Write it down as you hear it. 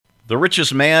The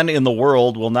richest man in the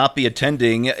world will not be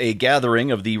attending a gathering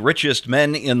of the richest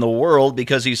men in the world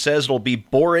because he says it'll be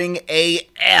boring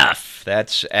AF.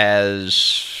 That's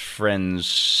as friends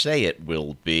say it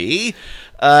will be.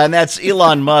 And that's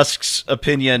Elon Musk's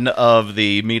opinion of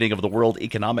the meeting of the World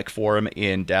Economic Forum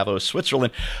in Davos,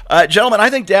 Switzerland. Gentlemen, I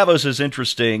think Davos is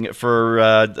interesting for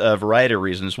a variety of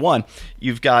reasons. One,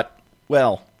 you've got,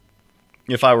 well,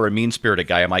 if I were a mean-spirited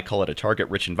guy, I might call it a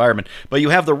target-rich environment. But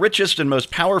you have the richest and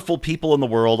most powerful people in the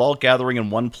world all gathering in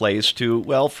one place to,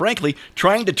 well, frankly,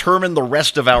 try and determine the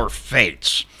rest of our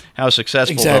fates. How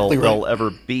successful they'll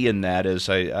ever be in that is,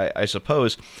 I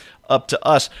suppose, up to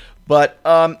us. But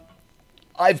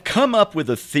I've come up with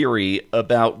a theory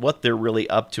about what they're really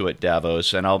up to at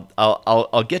Davos, and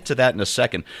I'll get to that in a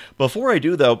second. Before I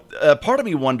do, though, part of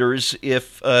me wonders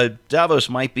if Davos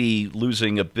might be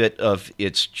losing a bit of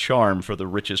its charm for the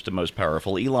richest and most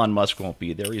powerful. Elon Musk won't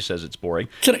be there. He says it's boring.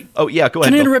 Go ahead.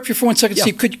 Can I interrupt you for 1 second,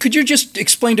 Steve? Could you just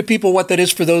explain to people what that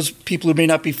is for those people who may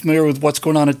not be familiar with what's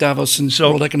going on at Davos and the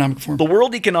World Economic Forum? The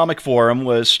World Economic Forum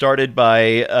was started by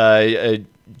a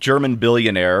German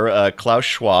billionaire, Klaus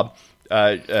Schwab.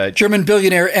 German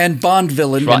billionaire and Bond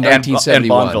villain in 1971. And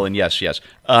Bond villain, yes.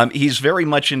 He's very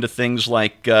much into things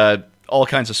like all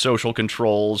kinds of social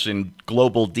controls and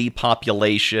global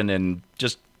depopulation and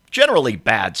just generally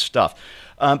bad stuff.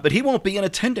 But he won't be in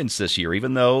attendance this year,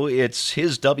 even though it's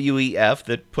his WEF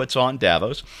that puts on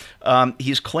Davos.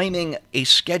 He's claiming a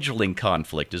scheduling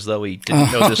conflict, as though he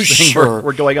didn't know this thing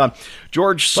were going on.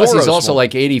 George Soros. Plus, he's also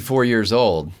like 84 years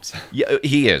old. Yeah,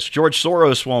 he is. George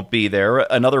Soros won't be there.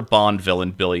 Another Bond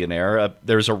villain billionaire.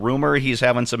 There's a rumor he's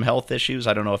having some health issues.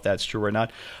 I don't know if that's true or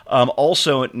not.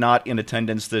 Also not in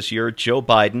attendance this year, Joe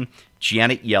Biden,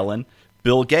 Janet Yellen,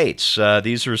 Bill Gates.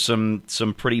 These are some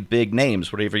pretty big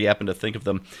names, whatever you happen to think of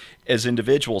them as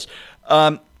individuals.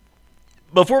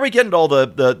 Before we get into all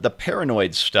the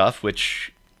paranoid stuff,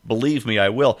 which, believe me, I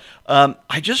will,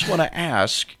 I just want to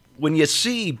ask, when you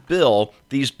see, Bill,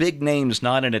 these big names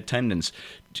not in attendance,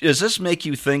 does this make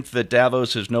you think that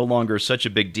Davos is no longer such a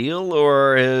big deal,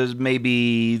 or has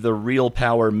maybe the real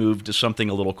power moved to something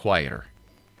a little quieter?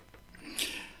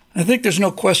 I think there's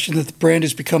no question that the brand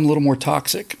has become a little more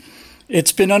toxic.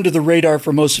 It's been under the radar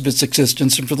for most of its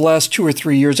existence, and for the last 2 or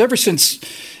 3 years, ever since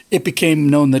it became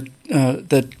known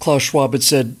that Klaus Schwab had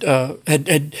said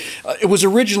it was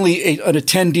originally an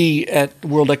attendee at the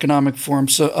World Economic Forum,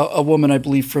 so a woman, I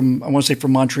believe from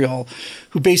Montreal,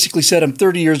 who basically said, "I'm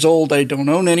 30 years old, I don't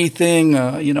own anything,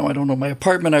 I don't own my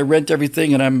apartment, I rent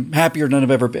everything, and I'm happier than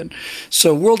I've ever been."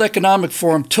 So World Economic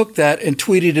Forum took that and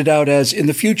tweeted it out as, in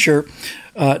the future,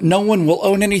 no one will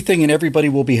own anything and everybody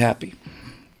will be happy.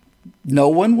 No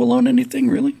one will own anything,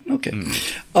 really? Okay.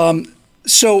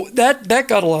 So that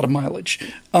got a lot of mileage.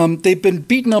 They've been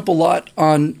beaten up a lot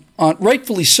on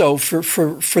rightfully so for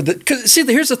the. Cause see,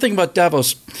 here's the thing about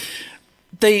Davos.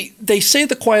 They say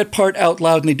the quiet part out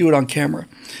loud and they do it on camera,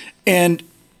 and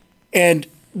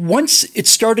once it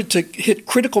started to hit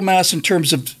critical mass in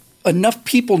terms of enough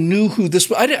people knew who this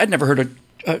was. I'd never heard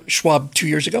of Schwab 2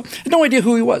 years ago. I had no idea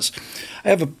who he was. I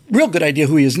have a real good idea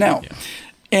who he is now. Yeah.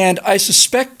 And I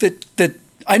suspect that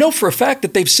I know for a fact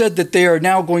that they've said that they are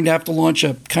now going to have to launch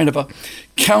a kind of a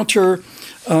counter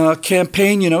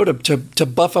campaign, to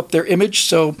buff up their image.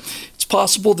 So it's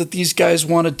possible that these guys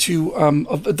wanted to.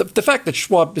 The fact that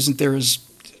Schwab isn't there is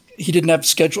he didn't have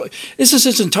schedule. This is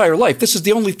his entire life. This is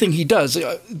the only thing he does.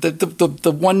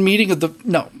 The one meeting of the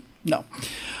no.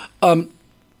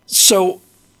 So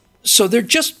they're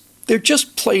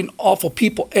just plain awful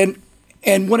people.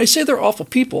 And when I say they're awful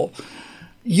people,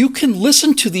 you can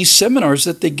listen to these seminars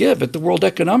that they give at the World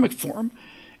Economic Forum,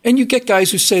 and you get guys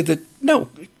who say that no,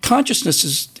 consciousness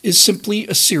is simply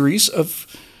a series of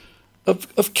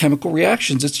chemical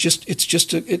reactions. It's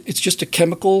just a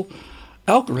chemical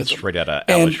algorithm. Straight out of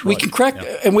and we can crack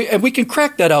and we can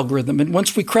crack that algorithm. And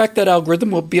once we crack that algorithm,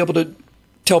 we'll be able to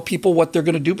tell people what they're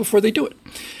going to do before they do it.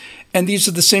 And these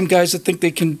are the same guys that think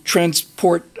they can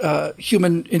transport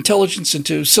human intelligence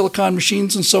into silicon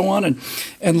machines and so on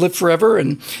and live forever.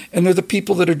 And they're the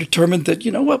people that are determined that,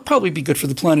 probably be good for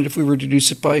the planet if we were to reduce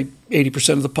it by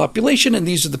 80% of the population. And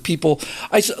these are the people.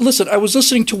 I was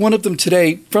listening to one of them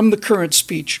today from the current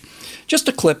speech, just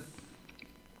a clip.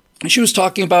 She was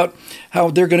talking about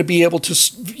how they're going to be able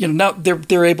to, now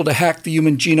they're able to hack the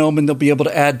human genome and they'll be able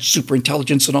to add super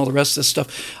intelligence and all the rest of this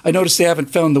stuff. I noticed they haven't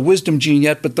found the wisdom gene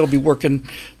yet, but they'll be working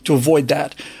to avoid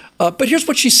that. But here's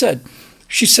what she said.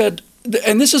 She said,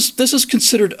 and this is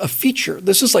considered a feature.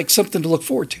 This is like something to look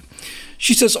forward to.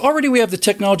 She says, already we have the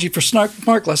technology for smart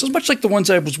glasses, much like the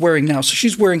ones I was wearing now. So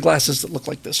she's wearing glasses that look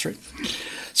like this, right?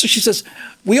 So she says,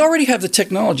 we already have the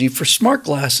technology for smart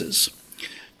glasses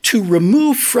to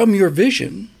remove from your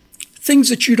vision things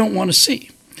that you don't want to see.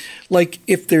 Like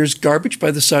if there's garbage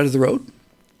by the side of the road,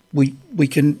 we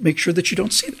can make sure that you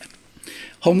don't see that.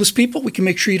 Homeless people, we can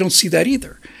make sure you don't see that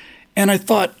either. And I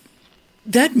thought,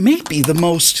 that may be the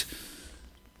most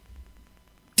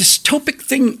dystopic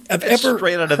thing I've ever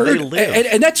straight out of heard. They Live.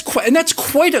 And that's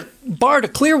quite a bar to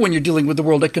clear when you're dealing with the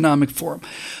World Economic Forum.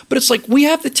 But it's like we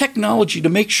have the technology to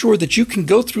make sure that you can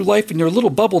go through life in your little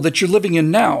bubble that you're living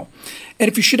in now. And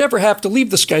if you should ever have to leave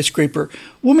the skyscraper,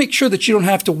 we'll make sure that you don't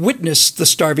have to witness the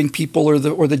starving people or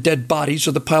the dead bodies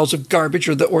or the piles of garbage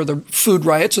or the food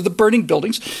riots or the burning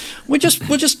buildings. We'll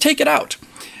just take it out.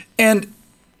 And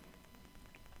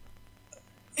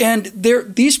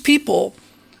these people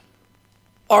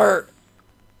are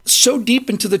so deep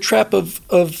into the trap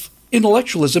of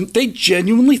intellectualism, they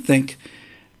genuinely think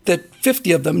that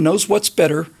 50 of them knows what's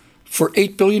better for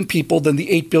 8 billion people than the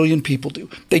 8 billion people do.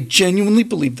 They genuinely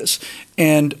believe this.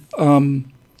 And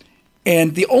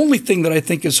the only thing that I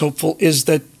think is hopeful is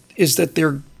that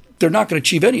they're not going to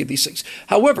achieve any of these things.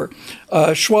 However,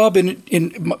 Schwab, in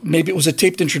maybe it was a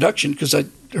taped introduction because I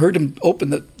heard him open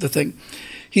the thing,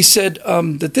 he said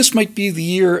that this might be the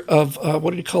year of, what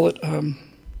did he call it?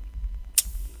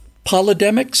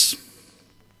 Polydemics.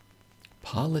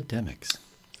 Polydemics.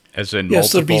 As in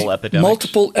Yes, multiple epidemics?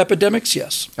 Multiple epidemics,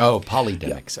 yes. Oh,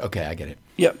 polydemics. Yeah. Okay, I get it.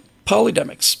 Yeah,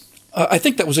 polydemics. I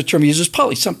think that was a term he uses,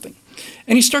 poly something.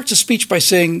 And he starts a speech by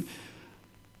saying,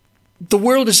 the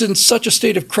world is in such a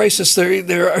state of crisis.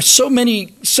 There are so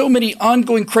many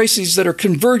ongoing crises that are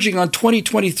converging on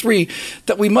 2023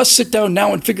 that we must sit down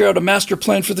now and figure out a master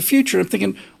plan for the future. I'm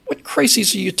thinking, what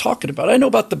crises are you talking about? I know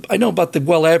about the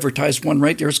well-advertised one,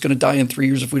 right? There's going to die in 3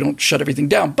 years if we don't shut everything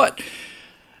down. But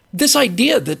this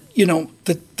idea that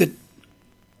that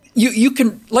you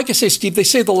can, like I say, Steve, they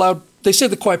say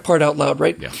the quiet part out loud,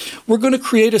 right? Yeah. We're going to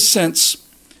create a sense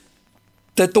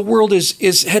that the world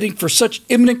is heading for such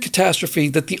imminent catastrophe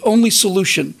that the only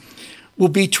solution will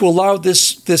be to allow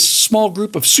this small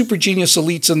group of super genius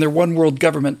elites and their one world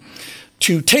government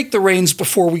to take the reins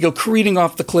before we go careening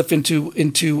off the cliff into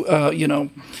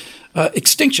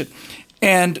extinction.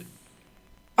 And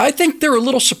I think they're a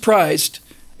little surprised.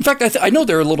 In fact, I know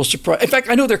they're a little surprised. In fact,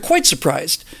 I know they're quite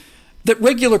surprised that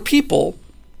regular people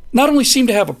not only seem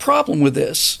to have a problem with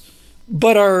this,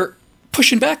 but are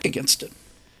pushing back against it.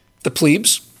 The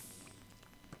plebes.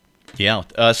 Yeah.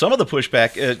 Some of the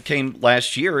pushback came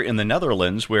last year in the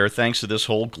Netherlands, where thanks to this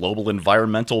whole global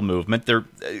environmental movement,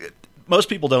 most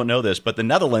people don't know this, but the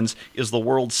Netherlands is the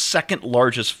world's second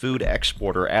largest food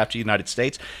exporter after the United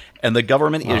States, and the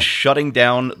government is shutting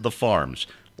down the farms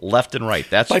left and right.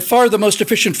 That's by far the most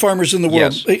efficient farmers in the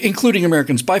world, including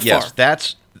Americans, by far.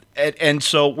 Yes, and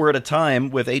so we're at a time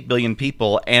with 8 billion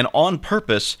people, and on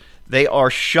purpose, they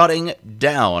are shutting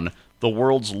down the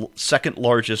world's second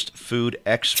largest food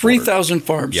exporter. 3,000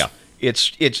 farms. Yeah.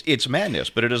 It's madness,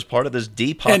 but it is part of this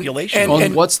depopulation.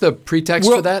 And what's the pretext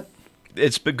for that?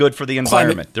 It's good for the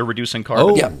environment. Climate. They're reducing carbon.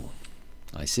 Oh, yeah.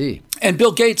 I see. And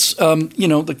Bill Gates,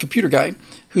 the computer guy,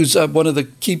 who's one of the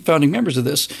key founding members of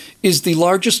this, is the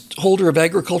largest holder of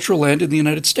agricultural land in the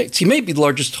United States. He may be the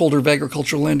largest holder of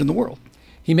agricultural land in the world.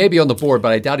 He may be on the board,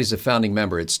 but I doubt he's a founding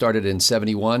member. It started in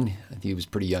 1971. He was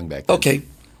pretty young back then. Okay.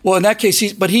 Well, in that case,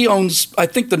 he owns, I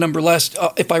think the number last,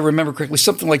 if I remember correctly,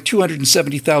 something like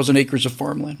 270,000 acres of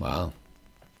farmland. Wow.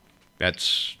 That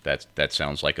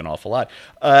sounds like an awful lot.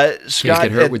 Scott,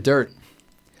 get hurt with dirt.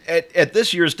 At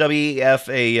this year's WEF,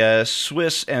 a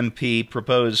Swiss MP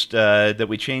proposed that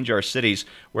we change our cities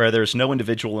where there's no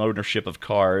individual ownership of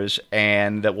cars,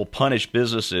 and that will punish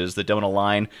businesses that don't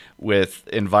align with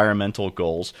environmental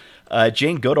goals.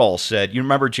 Jane Goodall said, you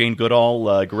remember Jane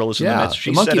Goodall, Gorillas in the Mist?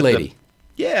 The monkey lady.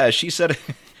 She said,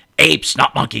 apes,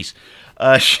 not monkeys.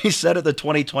 She said at the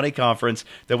 2020 conference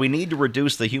that we need to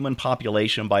reduce the human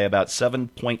population by about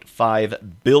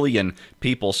 7.5 billion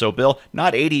people. So, Bill,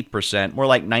 not 80%, more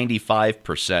like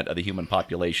 95% of the human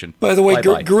population. By the way,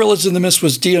 Gorillas in the Mist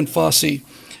was Dian Fossey.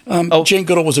 Jane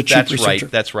Goodall was a chief researcher.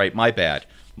 That's right. My bad.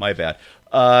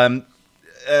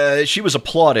 She was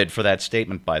applauded for that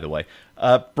statement, by the way.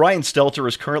 Brian Stelter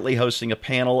is currently hosting a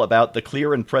panel about the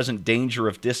clear and present danger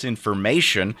of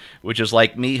disinformation, which is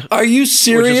like me. Are you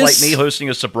serious? Which is like me hosting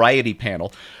a sobriety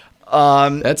panel.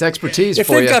 That's expertise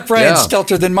for you. If they've got Brian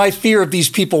Stelter, then my fear of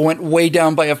these people went way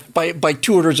down by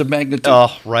 2 orders of magnitude.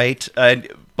 Oh, right.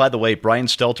 By the way, Brian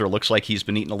Stelter looks like he's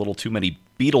been eating a little too many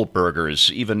beetle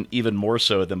burgers, even more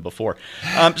so than before.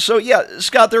 So yeah,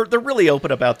 Scott, they're really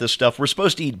open about this stuff. We're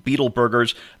supposed to eat beetle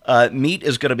burgers. Meat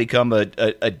is going to become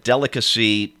a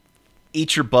delicacy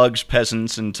eat your bugs,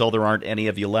 peasants, until there aren't any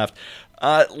of you left.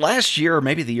 Last year, or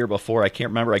maybe the year before, I can't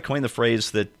remember, I coined the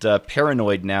phrase that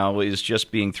paranoid now is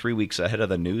just being 3 weeks ahead of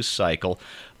the news cycle.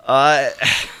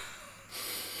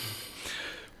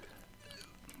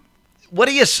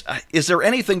 Is there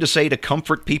anything to say to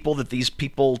comfort people that these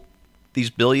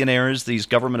billionaires, these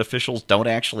government officials don't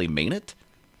actually mean it?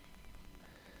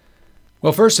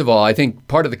 Well, first of all, I think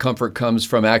part of the comfort comes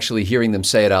from actually hearing them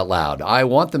say it out loud. I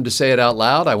want them to say it out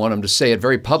loud. I want them to say it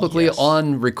very publicly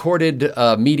on recorded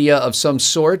media of some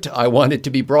sort. I want it to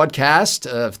be broadcast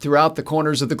throughout the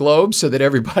corners of the globe so that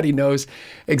everybody knows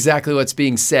exactly what's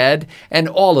being said, and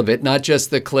all of it, not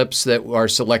just the clips that are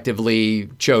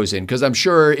selectively chosen. Because I'm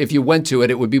sure if you went to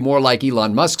it, it would be more like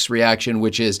Elon Musk's reaction,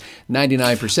 which is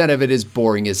 99% of it is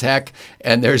boring as heck,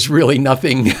 and there's really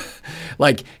nothing.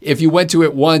 Like, if you went to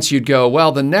it once, you'd go,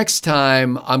 well, the next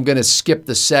time I'm going to skip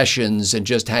the sessions and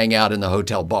just hang out in the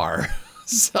hotel bar.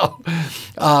 So,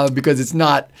 because it's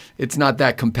not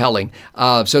that compelling.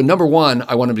 So number one,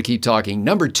 I want him to keep talking.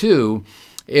 Number two,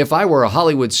 if I were a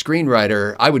Hollywood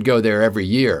screenwriter, I would go there every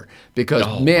year because,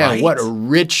 right. What a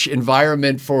rich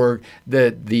environment for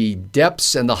the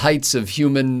depths and the heights of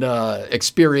human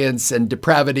experience and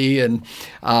depravity. And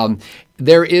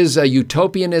there is a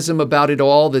utopianism about it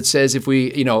all that says if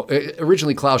we,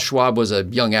 originally Klaus Schwab was a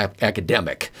young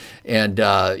academic. And,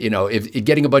 if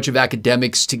getting a bunch of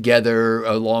academics together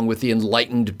along with the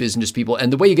enlightened business people,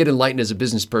 and the way you get enlightened as a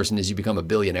business person is you become a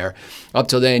billionaire. Up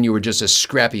till then, you were just a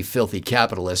scrappy, filthy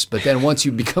capitalist. But then once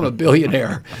you become a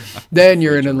billionaire, then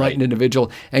you're an enlightened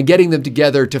individual. And getting them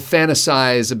together to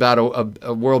fantasize about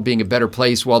a world being a better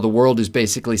place while the world is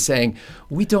basically saying,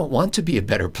 we don't want to be a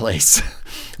better place.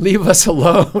 Leave us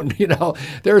alone.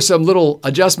 There are some little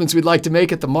adjustments we'd like to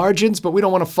make at the margins, but we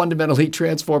don't want to fundamentally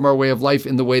transform our way of life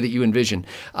in the way that you envision.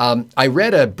 I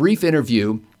read a brief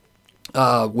interview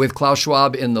with Klaus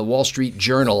Schwab in the Wall Street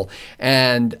Journal,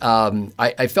 and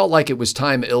I felt like it was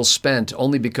time ill spent,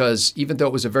 only because even though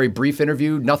it was a very brief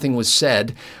interview, nothing was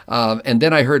said. And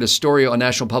then I heard a story on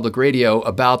National Public Radio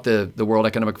about the World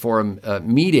Economic Forum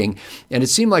meeting, and it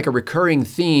seemed like a recurring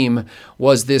theme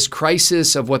was this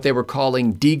crisis of what they were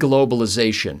calling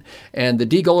deglobalization. And the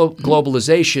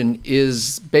deglobalization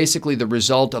is basically the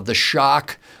result of the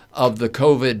shock of the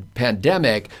COVID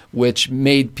pandemic, which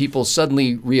made people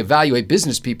suddenly reevaluate,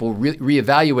 business people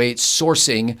reevaluate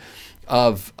sourcing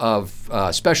of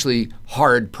especially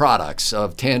hard products,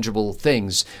 of tangible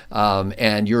things,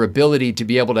 and your ability to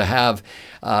be able to have,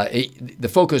 the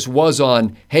focus was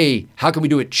on, hey, how can we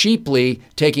do it cheaply,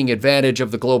 taking advantage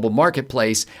of the global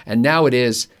marketplace, and now it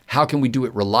is, how can we do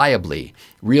it reliably,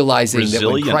 realizing that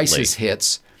when crisis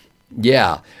hits,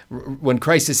 when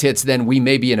crisis hits, then we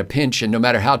may be in a pinch, and no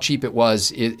matter how cheap it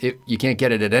was, you can't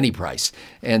get it at any price.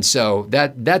 And so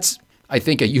that's, I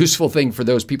think, a useful thing for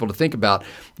those people to think about.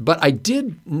 But I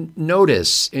did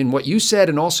notice in what you said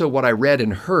and also what I read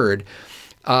and heard,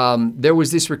 there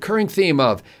was this recurring theme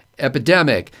of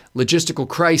epidemic, logistical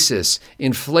crisis,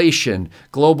 inflation,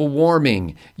 global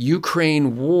warming,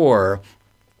 Ukraine war.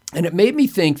 And it made me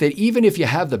think that even if you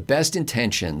have the best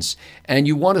intentions and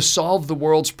you want to solve the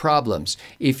world's problems,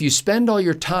 if you spend all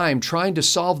your time trying to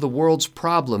solve the world's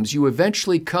problems, you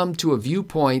eventually come to a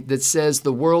viewpoint that says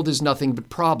the world is nothing but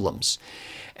problems.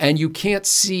 And you can't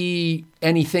see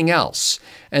anything else.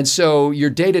 And so your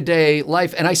day-to-day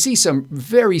life, and I see some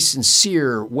very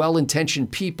sincere,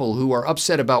 well-intentioned people who are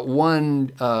upset about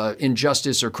one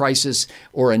injustice or crisis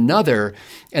or another,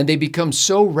 and they become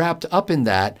so wrapped up in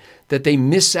that they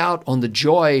miss out on the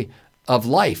joy of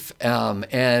life.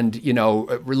 And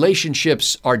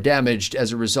relationships are damaged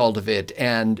as a result of it.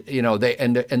 And,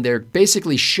 they're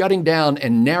basically shutting down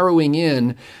and narrowing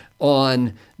in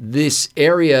on this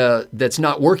area that's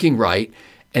not working right,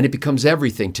 and it becomes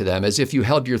everything to them, as if you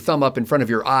held your thumb up in front of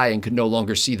your eye and could no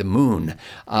longer see the moon.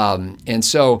 And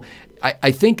so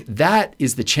I think that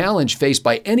is the challenge faced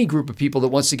by any group of people that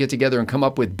wants to get together and come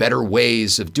up with better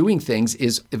ways of doing things,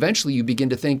 is eventually you begin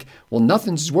to think, well,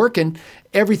 nothing's working,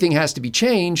 everything has to be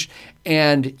changed,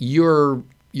 and your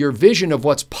vision of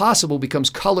what's possible becomes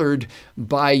colored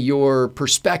by your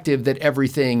perspective that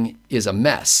everything is a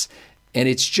mess. And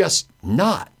it's just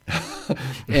not.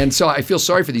 And so I feel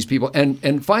sorry for these people.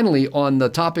 And finally, on the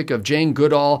topic of Jane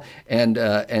Goodall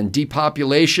and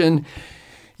depopulation,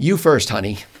 you first,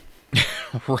 honey.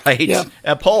 Right. Yeah.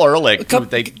 Paul Ehrlich, who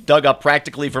they dug up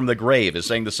practically from the grave, is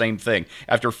saying the same thing.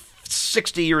 After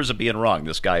 60 years of being wrong,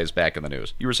 this guy is back in the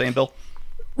news. You were saying, Bill?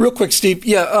 Real quick, Steve.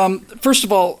 Yeah. First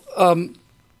of all,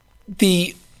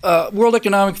 the World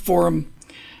Economic Forum,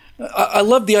 I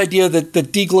love the idea that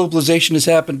deglobalization has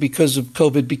happened because of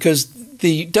COVID, because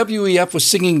the WEF was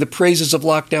singing the praises of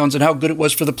lockdowns and how good it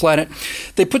was for the planet,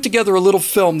 they put together a little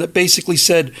film that basically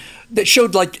that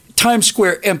showed like Times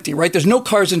Square empty, right? There's no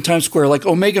cars in Times Square, like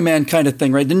Omega Man kind of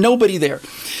thing, right? There's nobody there.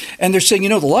 And they're saying, the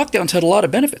lockdowns had a lot of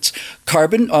benefits.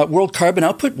 World carbon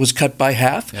output was cut by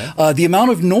half. Yeah. The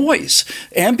amount of noise,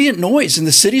 ambient noise in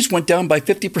the cities went down by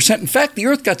 50%. In fact, the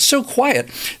Earth got so quiet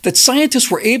that scientists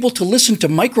were able to listen to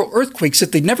micro earthquakes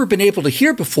that they'd never been able to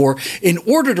hear before in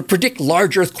order to predict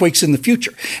large earthquakes in the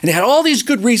future. And they had all these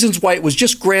good reasons why it was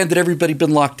just grand that everybody had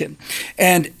been locked in.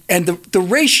 And the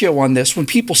ratio on this, when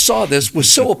people saw this, was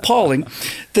so appalling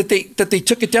that they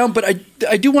took it down. But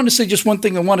I do want to say just one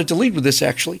thing. I wanted to lead with this,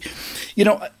 actually.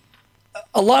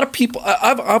 A lot of people,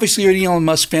 I'm obviously an Elon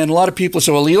Musk fan. A lot of people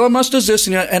say, well, Elon Musk does this,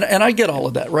 and I get all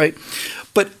of that, right?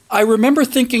 But I remember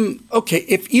thinking, okay,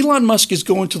 if Elon Musk is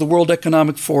going to the World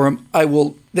Economic Forum,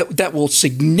 that will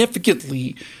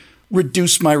significantly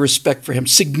reduce my respect for him,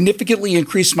 significantly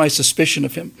increase my suspicion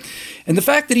of him. And the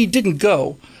fact that he didn't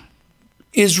go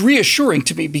is reassuring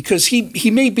to me, because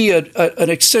he may be an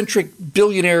eccentric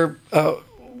billionaire,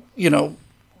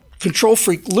 control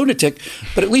freak lunatic,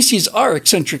 but at least he's our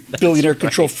eccentric billionaire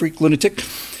control freak lunatic.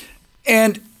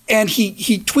 And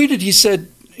he tweeted,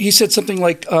 he said something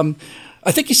like,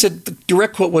 I think he said the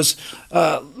direct quote was,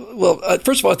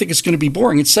 first of all, I think it's going to be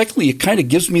boring, and secondly, it kind of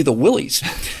gives me the willies.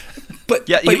 But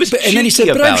yeah, he was and then he said,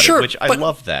 but I'm sure, which I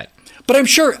love that. But I'm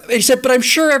sure, he said, but I'm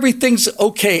sure everything's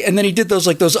okay. And then he did those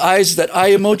eyes, that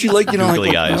eye emoji, like,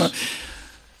 Googly eyes.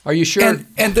 Are you sure?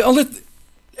 And the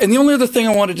only other thing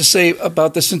I wanted to say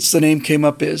about this, since the name came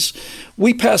up, is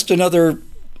we passed another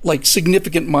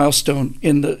significant milestone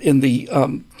in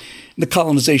the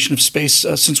colonization of space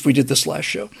since we did this last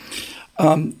show.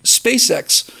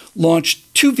 SpaceX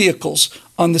launched 2 vehicles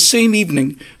on the same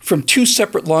evening from 2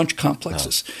 separate launch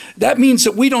complexes. Oh. That means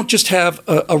that we don't just have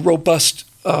a robust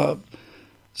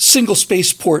single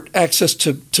spaceport access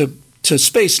to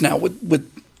space now with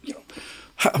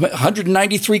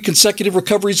 193 consecutive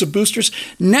recoveries of boosters.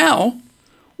 Now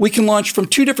we can launch from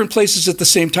 2 different places at the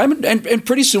same time, and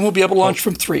pretty soon we'll be able to launch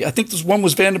from 3. I think one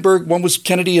was Vandenberg, one was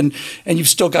Kennedy, and you've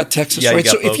still got Texas, right?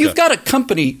 So if you've got a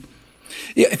company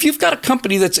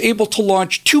that's able to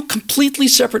launch 2 completely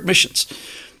separate missions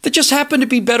that just happen to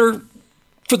be better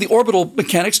for the orbital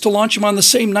mechanics to launch them on the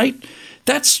same night,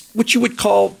 that's what you would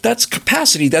call, that's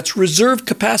capacity. That's reserve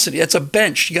capacity. That's a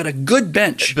bench. You got a good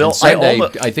bench. Bill, Sunday,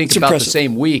 I think about the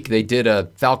same week, they did a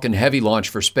Falcon Heavy launch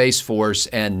for Space Force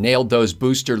and nailed those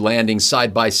booster landings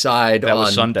side by side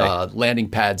on landing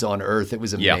pads on Earth. It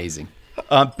was amazing.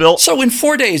 Yeah. Bill. So in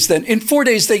 4 days,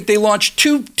 they launched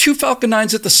two Falcon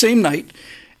 9s at the same night.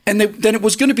 And then it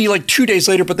was going to be 2 days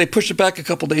later, but they pushed it back a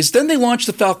couple days. Then they launched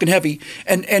the Falcon Heavy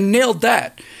and nailed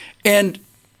that. And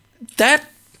that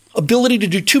ability to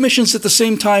do 2 missions at the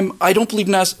same time, I don't believe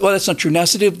NASA. Well, that's not true.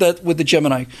 NASA did that with the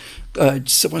Gemini. I want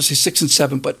to say 6 and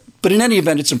 7, but in any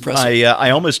event, it's impressive.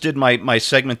 I almost did my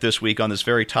segment this week on this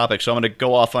very topic, so I'm going to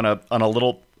go off on a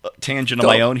little tangent of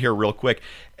my own here real quick.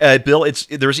 Bill,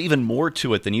 there's even more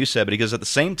to it than you said, because at the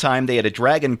same time they had a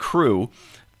Dragon crew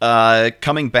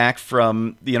coming back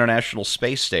from the International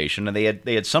Space Station, and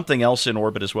they had something else in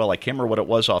orbit as well. I can't remember what it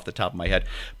was off the top of my head.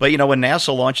 But when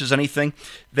NASA launches anything,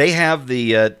 they have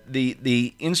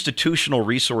the institutional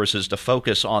resources to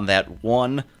focus on that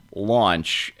one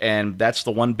launch, and that's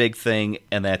the one big thing,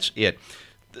 and that's it.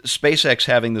 SpaceX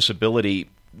having this ability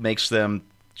makes them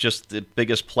just the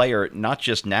biggest player, not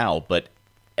just now, but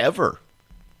ever.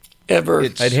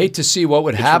 I'd hate to see what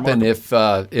would happen if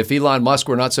Elon Musk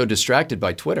were not so distracted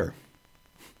by Twitter.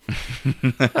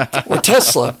 Or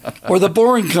Tesla, or the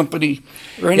Boring Company,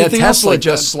 or anything else Tesla like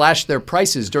just that. slashed their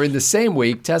prices. During the same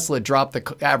week, Tesla dropped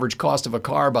the average cost of a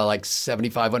car by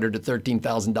 $7,500 to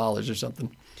 $13,000 or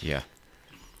something. Yeah.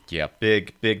 Yeah,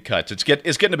 big cuts. It's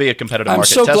getting to be a competitive I'm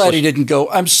market. so glad he didn't go.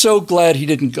 I'm so glad he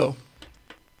didn't go.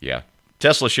 Yeah.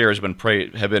 Tesla shares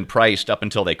have been priced up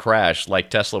until they crashed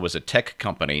like Tesla was a tech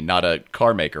company, not a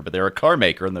car maker. But they're a car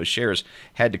maker, and those shares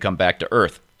had to come back to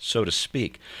earth, so to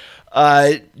speak.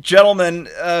 Gentlemen,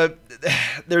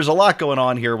 there's a lot going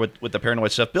on here with the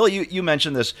paranoid stuff. Bill, you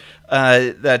mentioned this,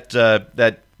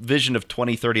 that vision of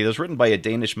 2030 that was written by a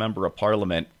Danish member of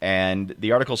parliament, and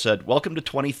the article said, "Welcome to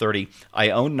 2030. I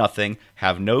own nothing,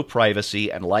 have no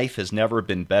privacy, and life has never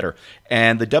been better."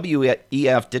 And the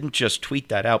WEF didn't just tweet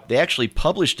that out. They actually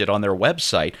published it on their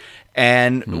website.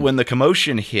 And when the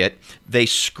commotion hit, they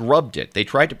scrubbed it. They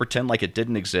tried to pretend like it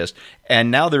didn't exist. And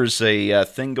now there's a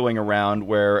thing going around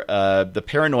where the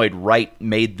paranoid right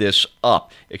made this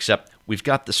up, except we've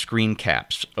got the screen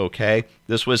caps, okay?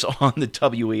 This was on the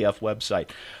WEF website.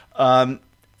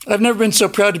 I've never been so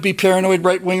proud to be paranoid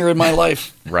right-winger in my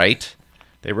life. Right?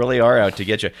 They really are out to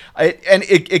get you. And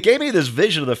it gave me this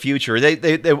vision of the future.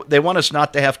 They want us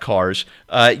not to have cars.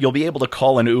 You'll be able to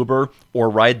call an Uber or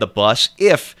ride the bus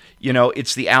if,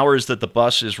 it's the hours that the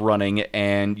bus is running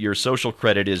and your social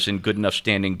credit is in good enough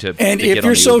standing to And to get if on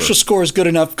your the social Uber. score is good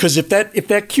enough, because if that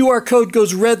QR code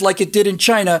goes red like it did in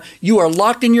China, you are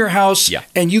locked in your house, Yeah.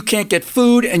 and you can't get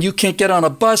food, and you can't get on a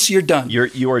bus. You're done.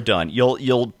 You are done.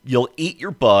 You'll eat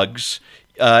your bugs.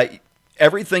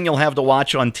 Everything you'll have to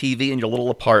watch on TV in your little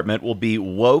apartment will be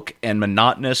woke and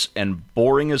monotonous and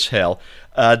boring as hell.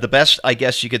 The best, I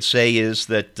guess you could say, is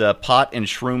that pot and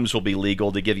shrooms will be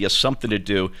legal to give you something to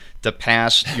do to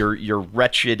pass your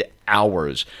wretched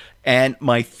hours. And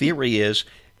my theory is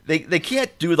they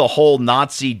can't do the whole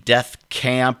Nazi death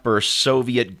camp or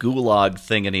Soviet gulag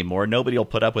thing anymore. Nobody will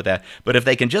put up with that. But if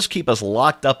they can just keep us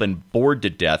locked up and bored to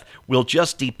death, we'll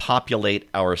just depopulate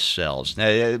ourselves.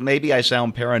 Now, maybe I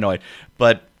sound paranoid,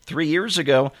 but 3 years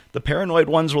ago, the paranoid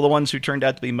ones were the ones who turned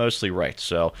out to be mostly right.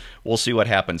 So we'll see what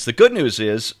happens. The good news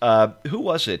is, who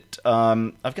was it?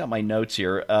 I've got my notes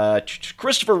here.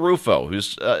 Christopher Rufo,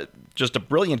 who's just a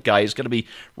brilliant guy. He's going to be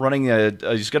running.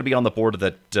 He's going to be on the board of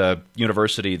that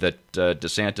university that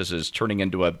DeSantis is turning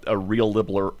into a real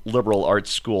liberal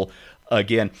arts school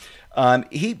again.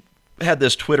 He had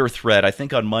this Twitter thread, I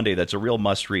think on Monday, that's a real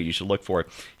must read. You should look for it.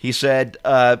 He said,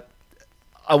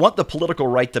 I want the political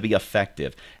right to be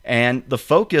effective, and the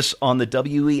focus on the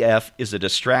WEF is a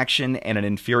distraction and an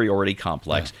inferiority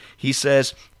complex. He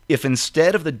says, if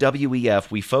instead of the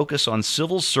WEF we focus on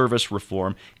civil service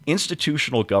reform,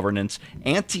 institutional governance,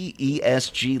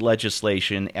 anti-ESG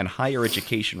legislation, and higher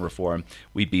education reform,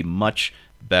 we'd be much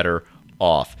better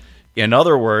off. In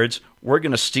other words, we're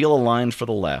going to steal a line for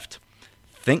the left.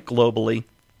 Think globally,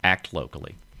 act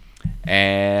locally.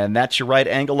 And that's your right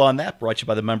angle on that, brought to you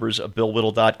by the members of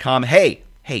BillWhittle.com. Hey,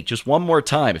 just one more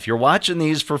time. If you're watching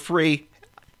these for free,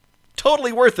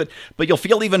 totally worth it. But you'll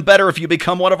feel even better if you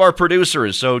become one of our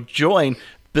producers. So join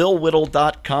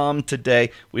BillWhittle.com today.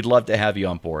 We'd love to have you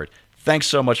on board. Thanks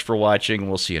so much for watching.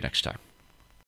 We'll see you next time.